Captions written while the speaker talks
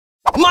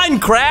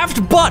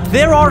Minecraft, but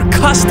there are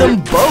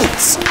custom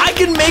boats. I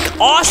can make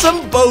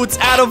awesome boats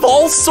out of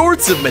all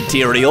sorts of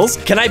materials.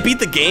 Can I beat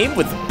the game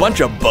with a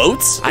bunch of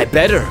boats? I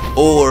better,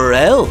 or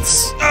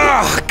else.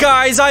 Ugh,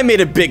 guys, I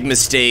made a big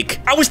mistake.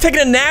 I was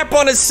taking a nap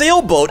on a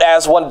sailboat,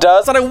 as one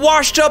does, and I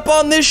washed up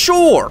on this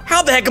shore.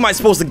 How the heck am I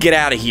supposed to get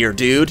out of here,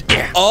 dude?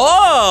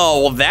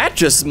 Oh, well, that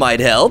just might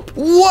help.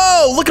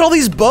 Whoa, look at all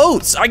these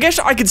boats. I guess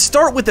I could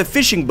start with a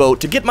fishing boat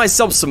to get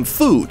myself some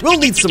food. We'll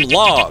need some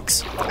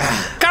logs.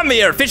 Come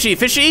here, fishy,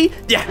 fishy.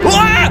 Yeah.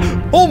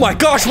 Ah! Oh my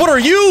gosh, what are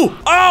you?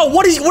 Oh,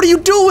 what are you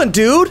doing,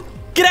 dude?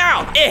 Get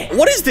out!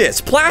 What is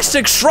this?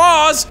 Plastic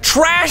straws?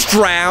 Trash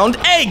drowned?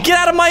 Hey, get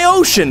out of my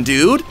ocean,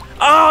 dude!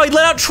 Oh, he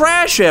let out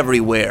trash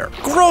everywhere.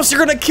 Gross, you're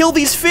gonna kill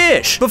these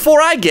fish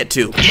before I get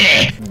to.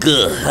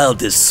 Gah, how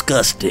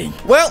disgusting.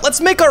 Well,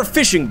 let's make our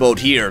fishing boat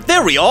here.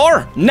 There we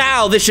are.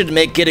 Now this should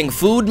make getting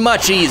food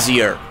much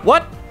easier.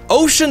 What?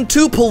 Ocean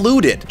too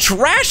polluted.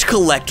 Trash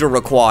collector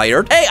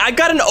required. Hey, I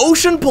got an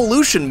ocean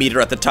pollution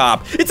meter at the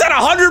top. It's at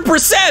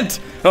 100%!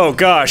 Oh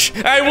gosh,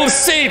 I will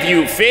save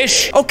you,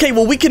 fish. Okay,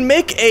 well we can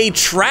make a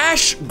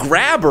trash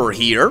grabber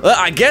here.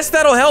 I guess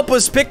that'll help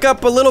us pick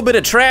up a little bit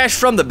of trash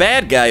from the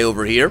bad guy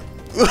over here.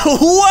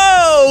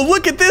 Whoa,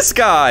 look at this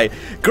guy.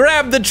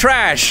 Grab the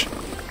trash.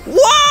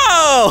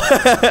 Whoa!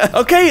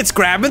 Okay, it's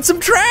grabbing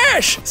some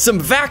trash. Some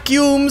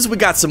vacuums, we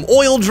got some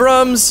oil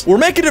drums. We're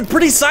making a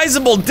pretty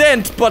sizable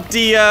dent, but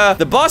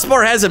the boss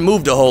bar hasn't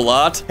moved a whole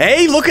lot.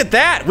 Hey, look at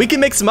that. We can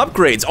make some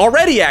upgrades.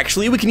 Already,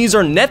 actually, we can use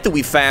our net that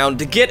we found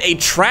to get a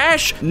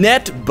trash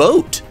net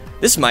boat.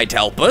 This might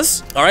help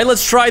us. All right,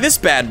 let's try this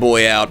bad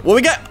boy out. What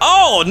we got?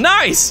 Oh,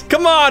 nice.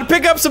 Come on,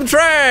 pick up some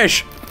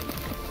trash.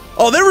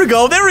 Oh, there we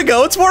go,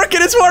 It's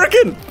working, it's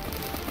working.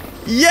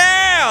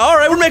 Yeah, all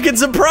right, we're making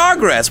some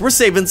progress. We're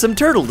saving some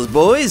turtles,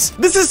 boys.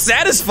 This is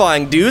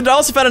satisfying, dude. I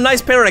also found a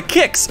nice pair of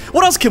kicks.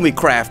 What else can we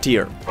craft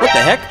here? What the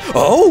heck?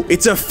 Oh,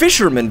 it's a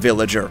fisherman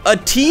villager. A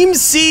Team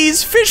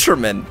C's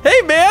fisherman.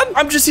 Hey, man,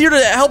 I'm just here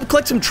to help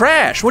collect some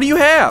trash. What do you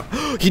have?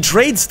 He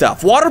trades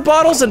stuff. Water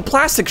bottles and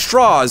plastic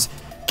straws.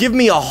 Give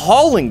me a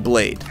hauling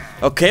blade.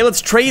 Okay, let's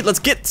trade. Let's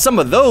get some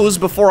of those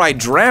before I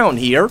drown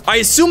here. I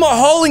assume a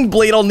hauling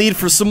blade I'll need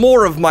for some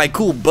more of my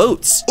cool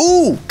boats.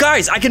 Ooh,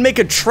 guys, I can make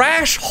a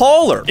trash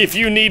hauler. If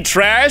you need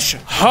trash,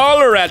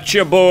 holler at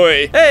ya,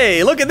 boy.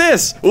 Hey, look at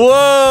this.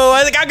 Whoa,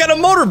 I think I got a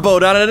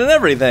motorboat on it and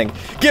everything.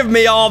 Give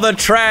me all the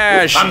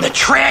trash. I'm the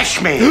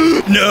trash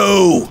man.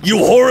 No, you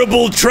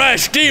horrible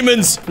trash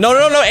demons. No,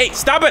 no, no, hey,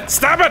 stop it,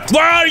 stop it.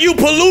 Why are you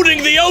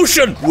polluting the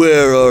ocean?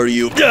 Where are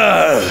you?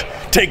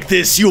 Take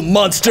this, you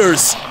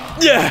monsters.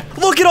 Yeah,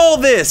 look at all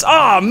this.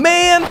 Aw,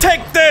 man,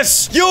 take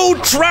this, you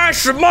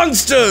trash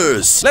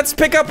monsters. Let's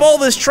pick up all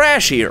this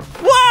trash here.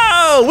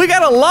 Whoa, we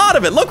got a lot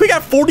of it. Look, we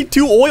got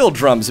 42 oil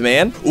drums,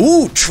 man.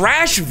 Ooh,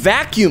 trash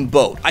vacuum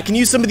boat. I can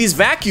use some of these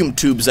vacuum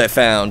tubes I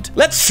found.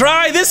 Let's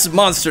try this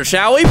monster,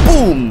 shall we?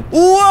 Boom.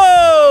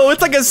 Whoa,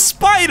 it's like a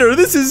spider.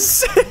 This is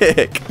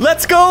sick.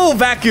 Let's go,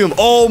 vacuum.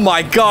 Oh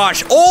my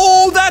gosh.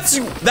 Oh,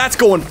 that's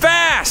going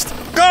fast.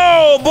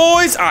 Go,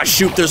 boys. Ah,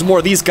 shoot, there's more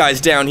of these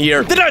guys down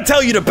here. Did I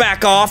tell you to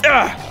back off?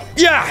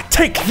 Yeah,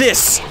 take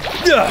this.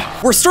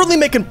 We're certainly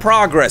making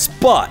progress,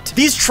 but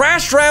these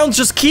trash rounds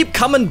just keep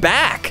coming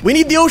back. We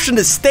need the ocean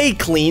to stay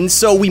clean,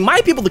 so we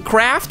might be able to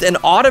craft an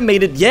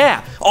automated,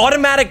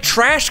 automatic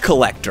trash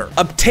collector.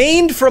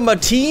 Obtained from a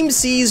Team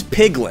C's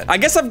piglin. I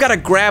guess I've got to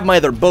grab my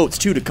other boats,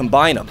 too, to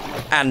combine them.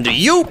 And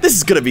you, this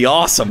is gonna be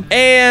awesome.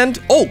 And,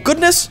 oh,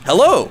 goodness,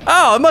 hello.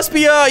 Oh, it must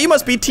be, you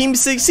must be Team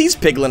C's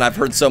piglin I've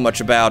heard so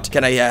much about.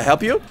 Can I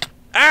help you?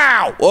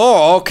 Ow!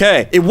 Oh,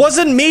 okay. It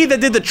wasn't me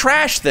that did the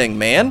trash thing,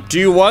 man. Do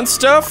you want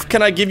stuff?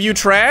 Can I give you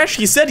trash?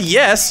 He said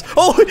yes.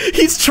 Oh,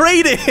 he's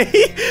trading.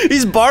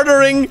 He's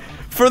bartering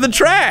for the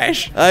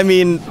trash. I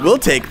mean, we'll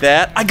take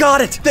that. I got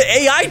it. The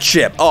AI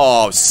chip.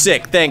 Oh,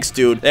 sick. Thanks,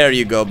 dude. There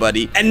you go,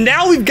 buddy. And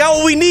now we've got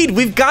what we need.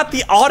 We've got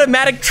the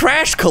automatic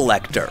trash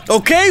collector.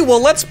 Okay,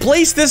 well, let's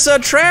place this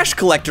trash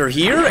collector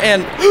here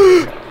and...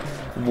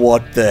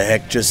 What the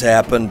heck just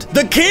happened?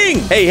 The king!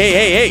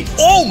 Hey.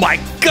 Oh my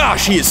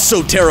gosh, he is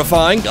so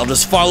terrifying. I'll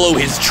just follow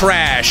his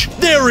trash.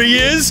 There he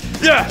is.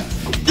 Yeah.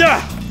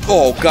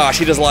 Oh gosh,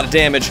 he does a lot of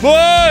damage.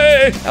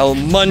 Hey! I'll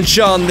munch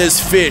on this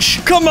fish.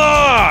 Come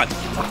on!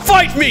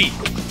 Fight me!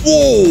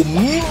 Oh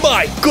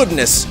my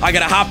goodness. I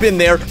gotta hop in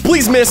there.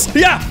 Please miss.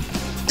 Yeah,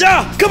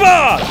 come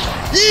on!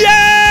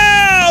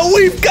 Yeah!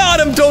 We've got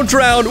him, don't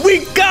drown.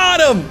 We got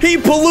him! He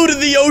polluted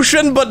the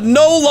ocean, but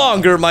no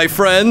longer, my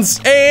friends.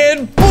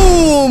 And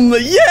boom!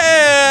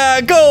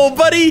 Yeah! Go,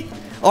 buddy!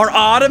 Our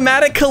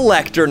automatic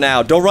collector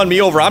now. Don't run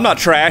me over, I'm not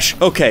trash.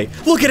 Okay,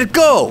 look at it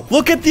go.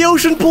 Look at the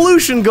ocean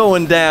pollution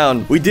going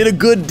down. We did a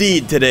good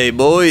deed today,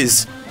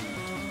 boys.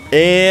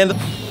 And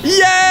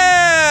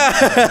yeah!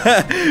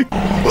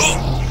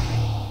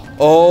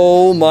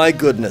 Oh my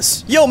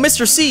goodness. Yo,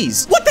 Mr.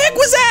 C's, what the heck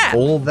was that?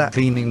 All that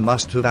cleaning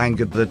must have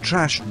angered the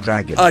trash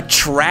dragon. A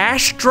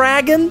trash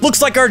dragon?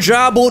 Looks like our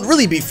job won't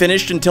really be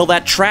finished until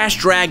that trash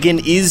dragon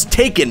is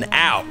taken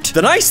out.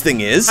 The nice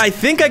thing is, I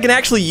think I can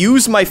actually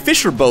use my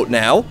fisher boat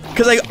now,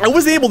 because I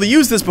wasn't able to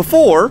use this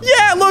before.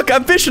 Yeah, look,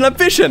 I'm fishing.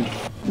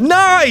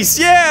 Nice,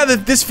 yeah,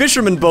 this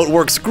fisherman boat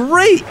works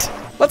great.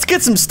 Let's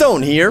get some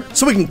stone here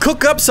so we can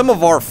cook up some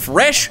of our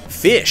fresh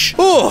fish.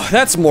 Oh,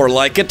 that's more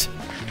like it.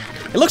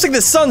 It looks like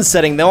the sun's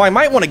setting though. I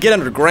might want to get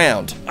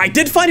underground. I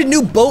did find a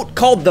new boat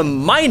called the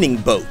mining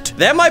boat.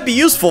 That might be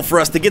useful for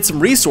us to get some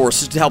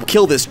resources to help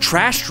kill this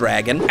trash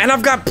dragon. And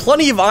I've got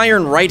plenty of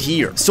iron right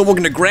here. So we're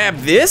gonna grab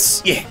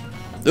this. Yeah.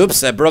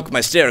 Oops, I broke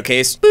my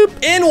staircase. Boop.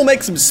 And we'll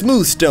make some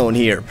smooth stone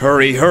here.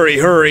 Hurry, hurry,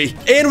 hurry.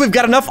 And we've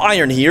got enough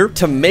iron here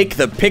to make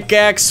the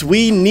pickaxe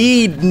we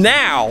need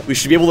now. We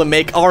should be able to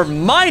make our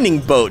mining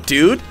boat,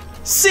 dude.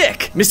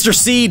 Sick! Mr.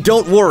 C,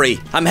 don't worry.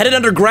 I'm headed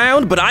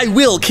underground, but I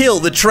will kill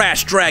the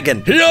trash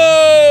dragon.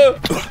 Yeah!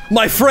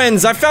 My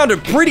friends, I found a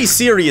pretty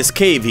serious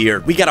cave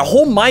here. We got a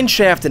whole mine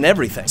shaft and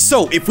everything.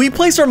 So if we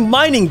place our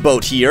mining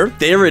boat here,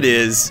 there it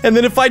is. And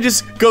then if I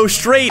just go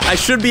straight, I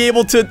should be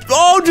able to,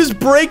 just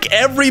break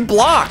every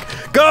block.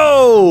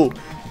 Go!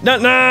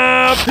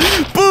 Nah.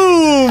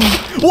 Boom!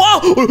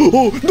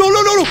 Whoa!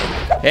 No.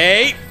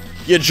 Hey,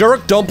 you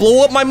jerk, don't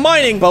blow up my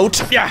mining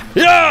boat.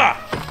 Yeah!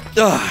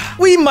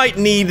 We might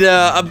need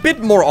a bit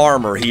more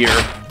armor here.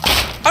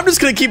 I'm just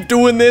gonna keep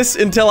doing this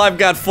until I've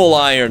got full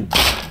iron.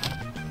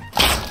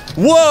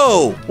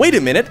 Whoa, wait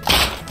a minute.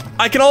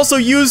 I can also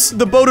use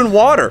the boat in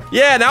water.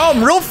 Yeah, now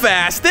I'm real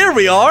fast. There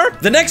we are.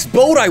 The next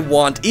boat I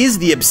want is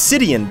the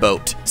obsidian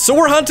boat. So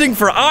we're hunting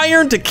for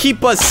iron to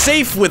keep us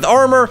safe with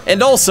armor,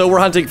 and also we're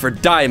hunting for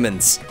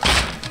diamonds.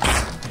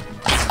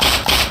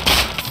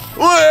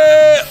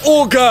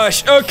 Oh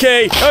gosh,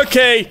 okay.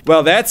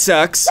 Well, that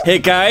sucks. Hey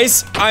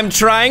guys, I'm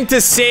trying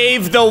to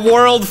save the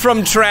world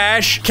from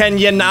trash. Can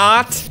you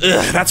not?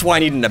 Ugh, that's why I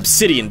need an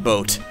obsidian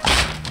boat.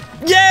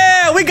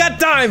 Yeah, we got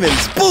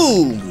diamonds.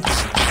 Boom.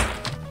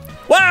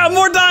 Wow,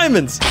 more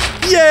diamonds.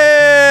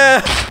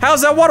 Yeah.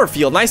 How's that water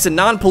feel? Nice and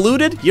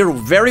non-polluted? You're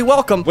very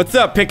welcome. What's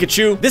up,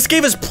 Pikachu? This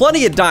gave us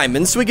plenty of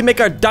diamonds so we can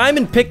make our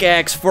diamond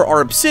pickaxe for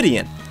our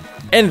obsidian.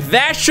 And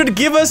that should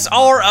give us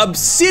our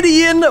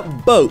obsidian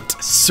boat.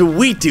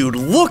 Sweet, dude,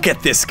 look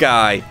at this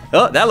guy.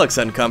 Oh, that looks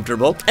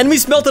uncomfortable. And we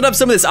smelted up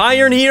some of this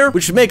iron here,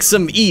 which makes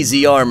some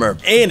easy armor.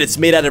 And it's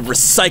made out of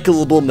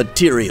recyclable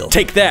material.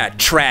 Take that,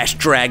 trash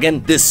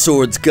dragon. This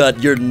sword's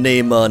got your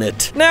name on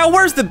it. Now,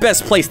 where's the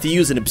best place to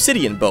use an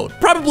obsidian boat?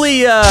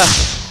 Probably,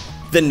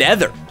 the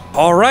nether.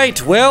 All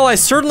right, well, I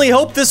certainly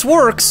hope this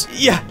works.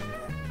 Yeah.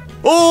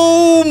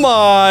 Oh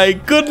my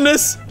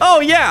goodness. Oh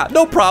yeah,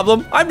 no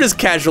problem. I'm just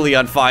casually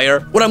on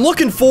fire. What I'm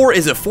looking for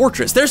is a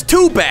fortress. There's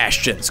 2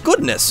 bastions,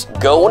 goodness.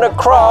 Going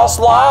across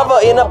lava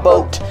in a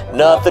boat.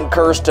 Nothing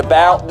cursed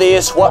about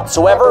this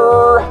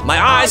whatsoever.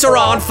 My eyes are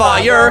on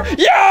fire.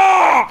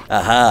 Yeah!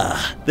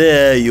 Aha,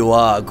 there you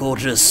are,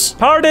 gorgeous.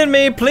 Pardon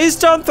me, please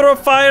don't throw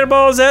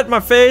fireballs at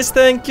my face,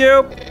 thank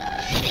you.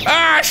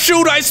 Ah,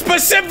 shoot, I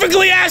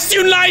specifically asked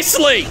you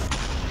nicely.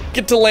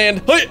 Get to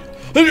land.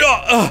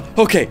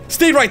 Okay,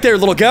 stay right there,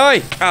 little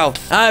guy. Ow.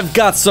 I've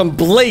got some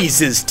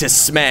blazes to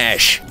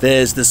smash.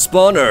 There's the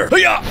spawner.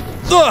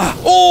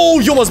 Oh,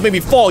 you almost made me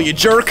fall, you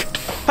jerk.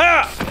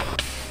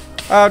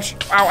 Ouch.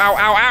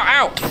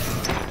 Ow.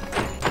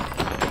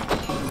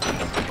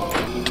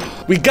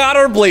 We got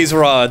our blaze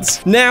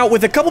rods. Now,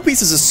 with a couple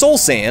pieces of soul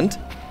sand,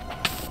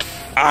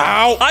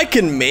 I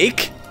can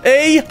make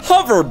a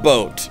hover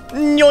boat.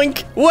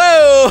 Yoink.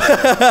 Whoa.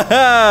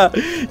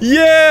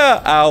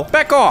 Yeah. Ow.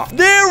 Back off.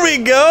 There we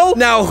go.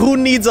 Now, who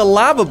needs a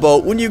lava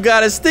boat when you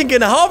got a stinking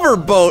hover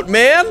boat,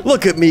 man?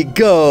 Look at me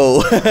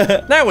go.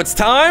 Now it's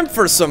time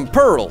for some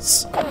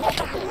pearls.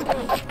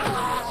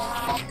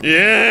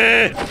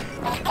 Yeah.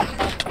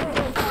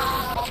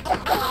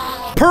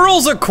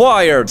 Pearls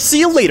acquired. See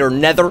you later,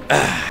 Nether.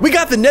 We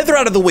got the Nether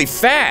out of the way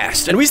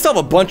fast, and we still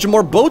have a bunch of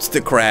more boats to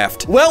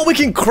craft. Well, we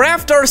can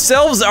craft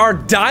ourselves our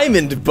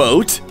diamond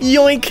boat,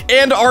 yoink,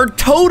 and our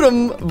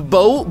totem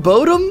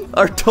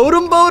our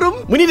totem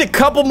boatum? We need a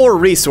couple more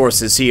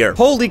resources here.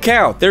 Holy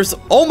cow,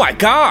 oh my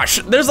gosh,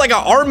 there's like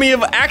an army of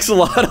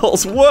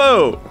axolotls.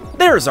 Whoa.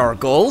 There's our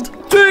gold.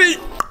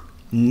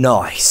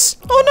 Nice.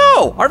 Oh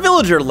no, our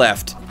villager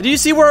left. Did you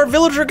see where our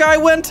villager guy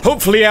went?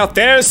 Hopefully out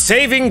there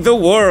saving the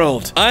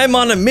world. I'm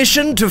on a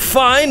mission to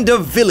find a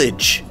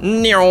village.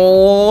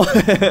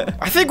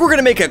 I think we're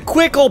gonna make a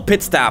quick old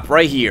pit stop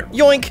right here.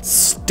 Yoink,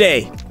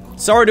 stay.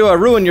 Sorry to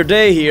ruin your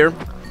day here.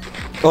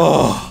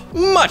 Oh,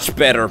 much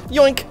better.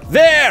 Yoink.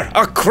 There,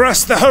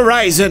 across the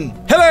horizon.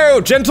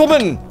 Hello,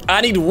 gentlemen.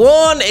 I need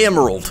 1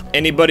 emerald.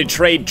 Anybody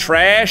trade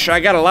trash? I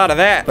got a lot of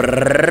that.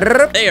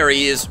 There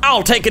he is.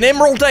 I'll take an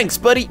emerald, thanks,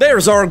 buddy.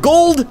 There's our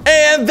gold,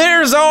 and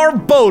there's our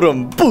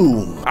boatum.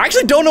 Boom. I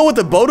actually don't know what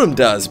the boatum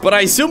does, but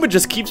I assume it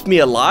just keeps me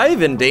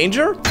alive in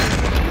danger.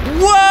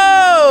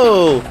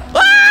 Whoa!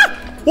 Ah!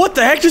 What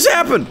the heck just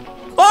happened?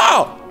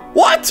 Oh,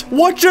 what?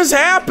 What just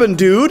happened,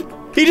 dude?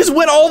 He just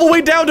went all the way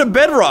down to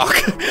bedrock.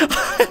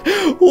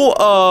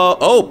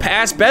 Oh,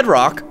 past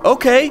bedrock.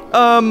 Okay,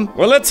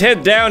 well, let's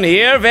head down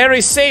here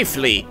very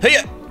safely. Hey,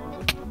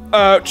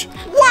 ouch.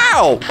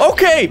 Wow,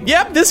 okay,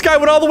 yep, this guy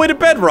went all the way to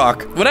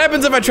bedrock. What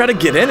happens if I try to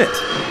get in it?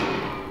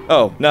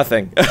 Oh,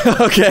 nothing.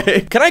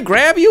 Okay, can I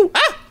grab you?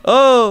 Ah!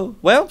 Oh,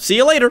 well, see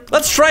you later.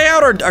 Let's try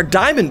out our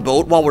diamond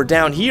boat while we're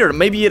down here.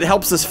 Maybe it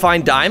helps us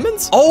find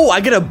diamonds? Oh,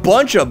 I get a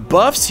bunch of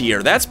buffs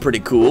here. That's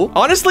pretty cool.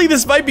 Honestly,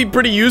 this might be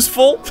pretty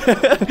useful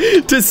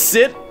to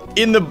sit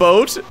in the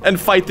boat and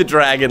fight the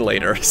dragon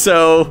later.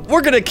 So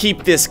we're gonna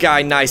keep this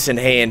guy nice and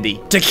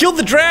handy. To kill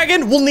the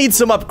dragon, we'll need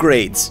some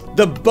upgrades.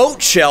 The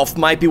boat shelf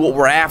might be what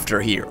we're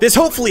after here. This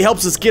hopefully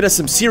helps us get us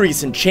some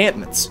serious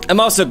enchantments. I'm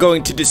also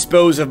going to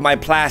dispose of my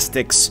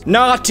plastics.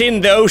 Not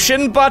in the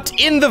ocean, but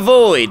in the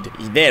void.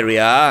 There we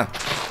are.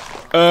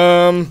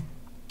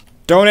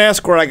 Don't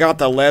ask where I got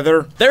the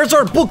leather. There's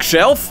our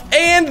bookshelf,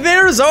 and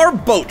there's our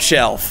boat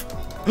shelf.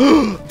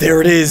 There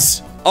it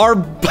is.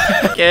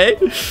 Okay.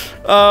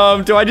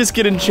 Do I just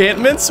get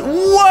enchantments?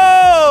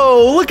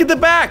 Whoa! Look at the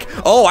back.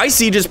 Oh, I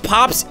see. Just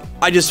pops.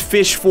 I just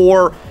fish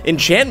for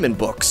enchantment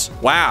books.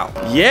 Wow.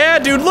 Yeah,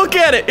 dude, look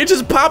at it. It's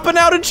just popping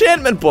out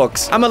enchantment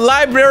books. I'm a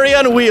library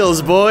on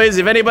wheels, boys.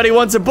 If anybody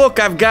wants a book,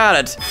 I've got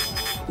it.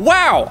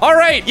 Wow. All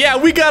right. Yeah,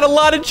 we got a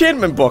lot of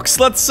enchantment books.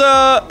 Let's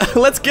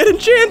get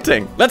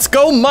enchanting. Let's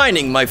go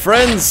mining, my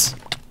friends.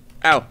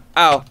 Ow,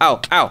 ow,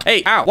 ow, ow.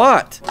 Hey, ow.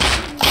 What?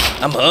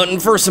 I'm hunting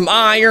for some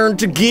iron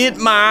to get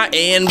my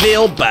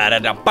anvil.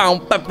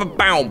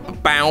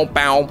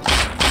 Ba-da-da-bow-bow-bow-bow-bow.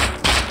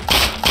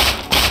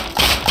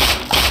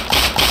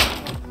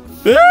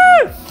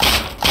 Ah!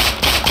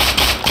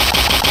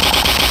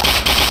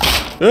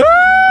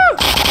 Ah!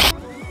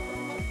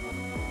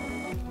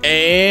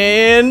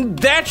 And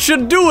that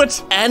should do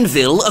it.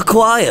 Anvil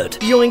acquired.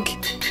 Yoink.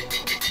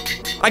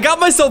 I got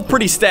myself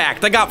pretty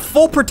stacked. I got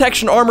full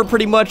protection armor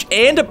pretty much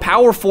and a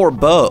power 4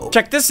 bow.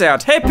 Check this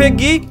out. Hey,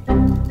 piggy.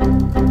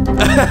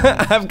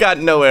 I've got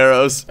no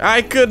arrows.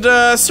 I could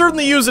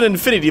certainly use an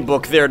infinity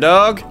book there,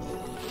 dog.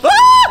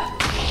 Ah!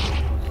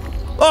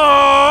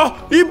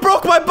 Oh, he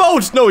broke my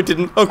boat. No, he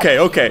didn't. Okay,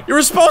 okay. You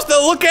were supposed to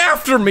look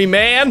after me,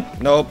 man.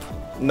 Nope,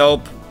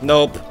 nope,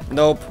 nope,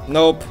 nope,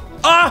 nope.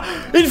 Ah,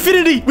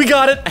 infinity, we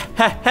got it.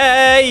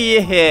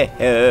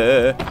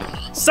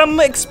 Yeah. Some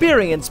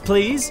experience,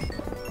 please.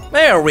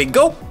 There we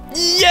go.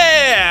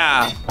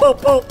 Yeah.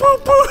 Boop, boop,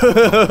 boop,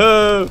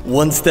 boop.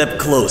 One step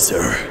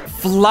closer.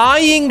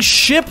 Flying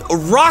ship?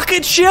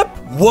 Rocket ship?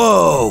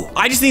 Whoa,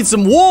 I just need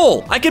some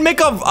wool. I can make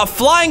a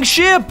flying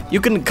ship.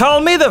 You can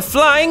call me the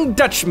Flying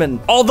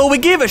Dutchman. Although we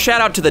gave a shout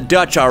out to the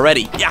Dutch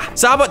already. Yeah,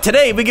 so how about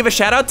today we give a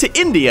shout out to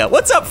India?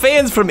 What's up,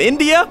 fans from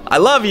India? I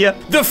love you.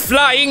 The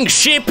flying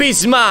ship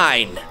is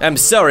mine. I'm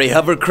sorry,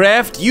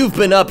 hovercraft, you've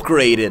been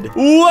upgraded.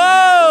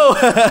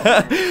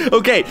 Whoa!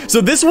 Okay,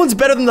 so this one's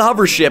better than the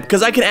hover ship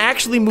because I can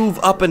actually move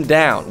up and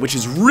down, which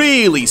is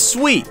really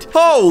sweet.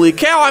 Holy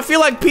cow, I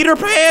feel like Peter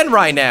Pan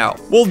right now.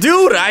 Well,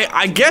 dude,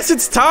 I guess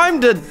it's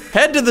time to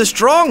head to the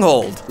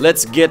stronghold.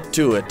 Let's get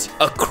to it.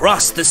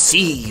 Across the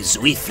seas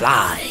we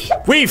fly.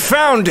 We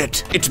found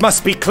it. It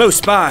must be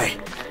close by.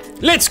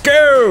 Let's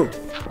go.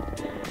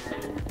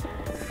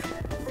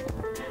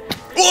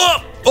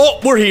 Oh, oh,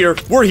 we're here.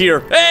 We're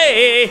here.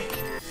 Hey,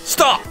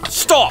 stop,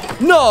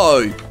 stop.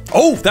 No.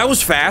 Oh, that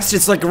was fast.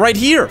 It's like right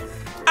here.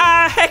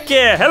 Ah, heck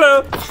yeah.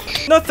 Hello.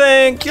 No,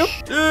 thank you.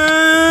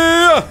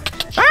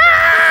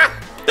 Ah,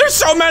 there's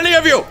so many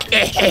of you.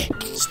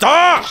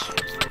 Stop.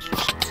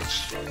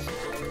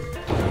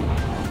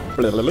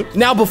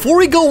 Now, before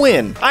we go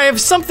in, I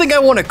have something I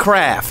want to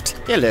craft.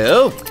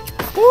 Hello.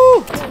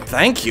 Woo,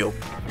 thank you.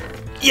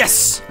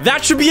 Yes,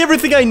 that should be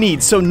everything I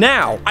need. So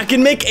now I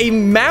can make a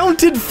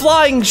mounted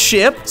flying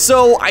ship.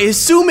 So I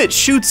assume it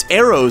shoots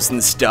arrows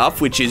and stuff,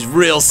 which is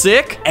real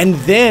sick. And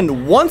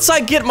then once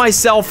I get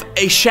myself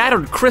a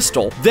shattered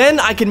crystal,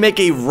 then I can make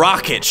a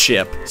rocket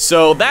ship.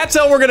 So that's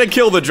how we're gonna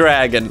kill the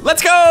dragon.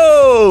 Let's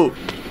go.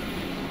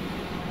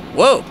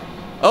 Whoa.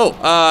 Oh,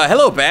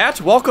 hello, Bat.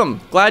 Welcome.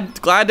 Glad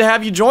to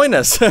have you join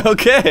us.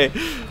 Okay.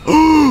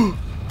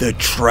 The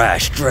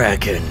trash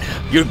dragon.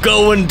 You're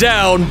going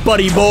down,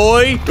 buddy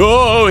boy.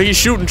 Oh, he's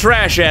shooting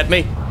trash at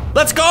me.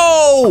 Let's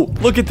go.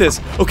 Look at this.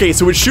 Okay,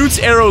 so it shoots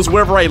arrows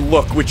wherever I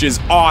look, which is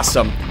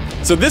awesome.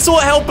 So this will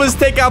help us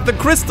take out the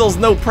crystals,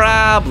 no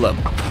problem.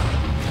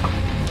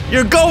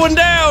 You're going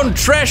down,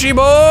 trashy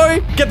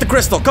boy. Get the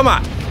crystal, come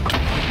on.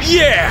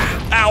 Yeah.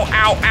 Ow,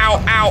 ow,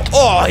 ow, ow.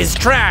 Oh, his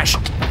trash.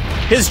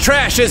 His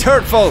trash is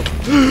hurtful.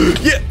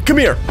 Yeah, come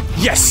here.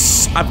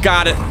 Yes, I've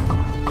got it.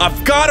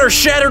 I've got her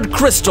shattered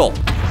crystal.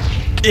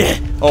 Yeah.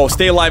 Oh,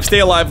 stay alive, stay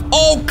alive.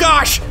 Oh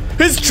gosh,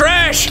 his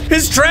trash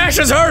is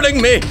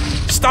hurting me.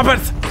 Stop it.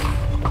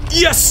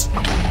 Yes.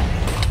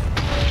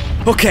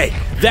 Okay,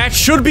 that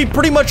should be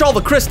pretty much all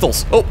the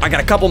crystals. Oh, I got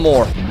a couple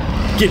more.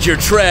 Get your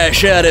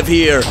trash out of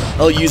here.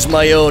 I'll use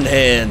my own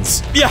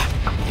hands. Yeah.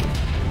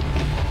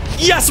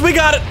 Yes, we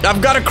got it.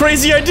 I've got a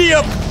crazy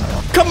idea.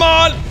 Come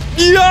on.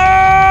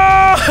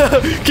 Yeah!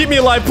 Keep me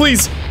alive,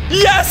 please.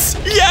 Yes!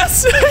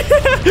 Yes!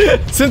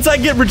 Since I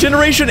get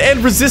regeneration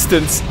and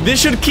resistance, this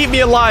should keep me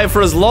alive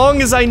for as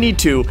long as I need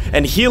to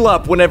and heal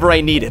up whenever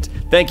I need it.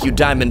 Thank you,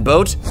 Diamond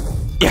Boat.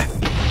 Yeah.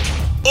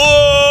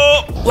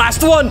 Oh!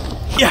 Last one!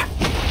 Yeah.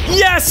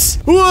 Yes!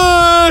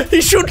 Whoa!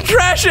 He's shooting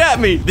trash at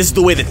me! This is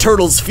the way the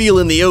turtles feel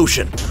in the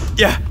ocean.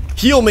 Yeah.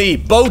 Heal me,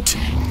 boat.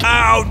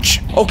 Ouch.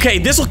 Okay,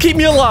 this will keep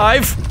me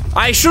alive.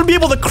 I should be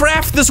able to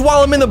craft this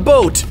while I'm in the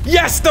boat.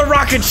 Yes, the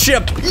rocket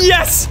ship.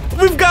 Yes,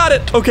 we've got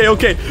it. Okay,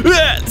 okay.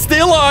 Stay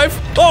alive.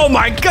 Oh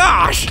my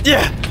gosh.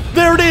 Yeah,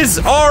 there it is.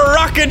 Our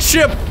rocket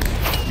ship.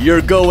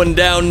 You're going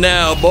down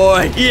now,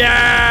 boy.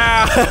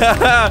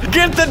 Yeah.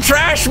 Get the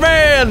trash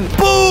man.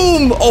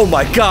 Boom. Oh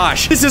my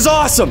gosh. This is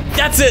awesome.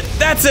 That's it.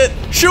 That's it.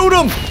 Shoot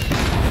him.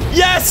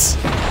 Yes.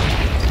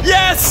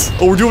 Yes.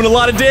 Oh, we're doing a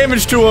lot of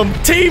damage to him.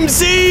 Team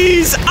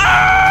C's.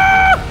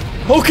 Ah.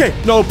 Okay.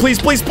 No, please,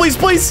 please, please,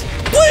 please.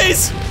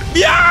 Please!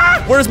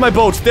 Yeah! Where's my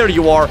boat? There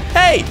you are.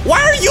 Hey, why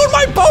are you in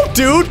my boat,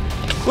 dude?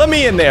 Let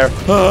me in there.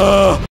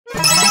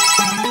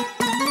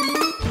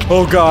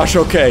 Oh gosh,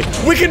 okay.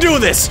 We can do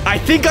this. I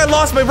think I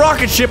lost my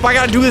rocket ship. I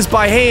gotta do this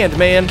by hand,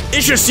 man.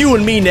 It's just you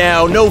and me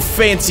now. No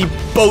fancy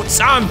boats.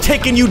 I'm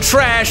taking you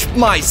trash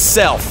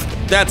myself.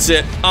 That's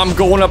it. I'm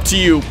going up to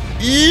you.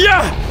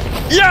 Yeah!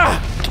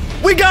 Yeah!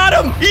 We got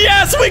him!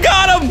 Yes, we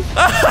got him!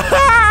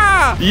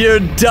 You're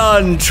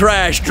done,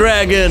 Trash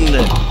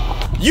Dragon.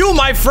 You,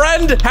 my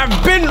friend, have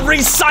been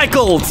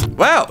recycled!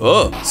 Wow,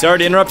 oh, sorry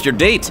to interrupt your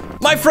date.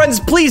 My friends,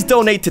 please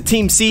donate to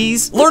Team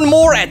C's. Learn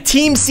more at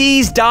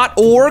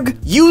teamcs.org.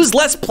 Use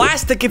less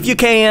plastic if you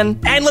can.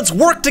 And let's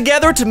work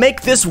together to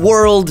make this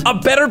world a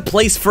better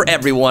place for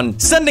everyone.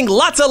 Sending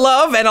lots of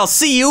love, and I'll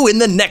see you in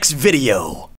the next video.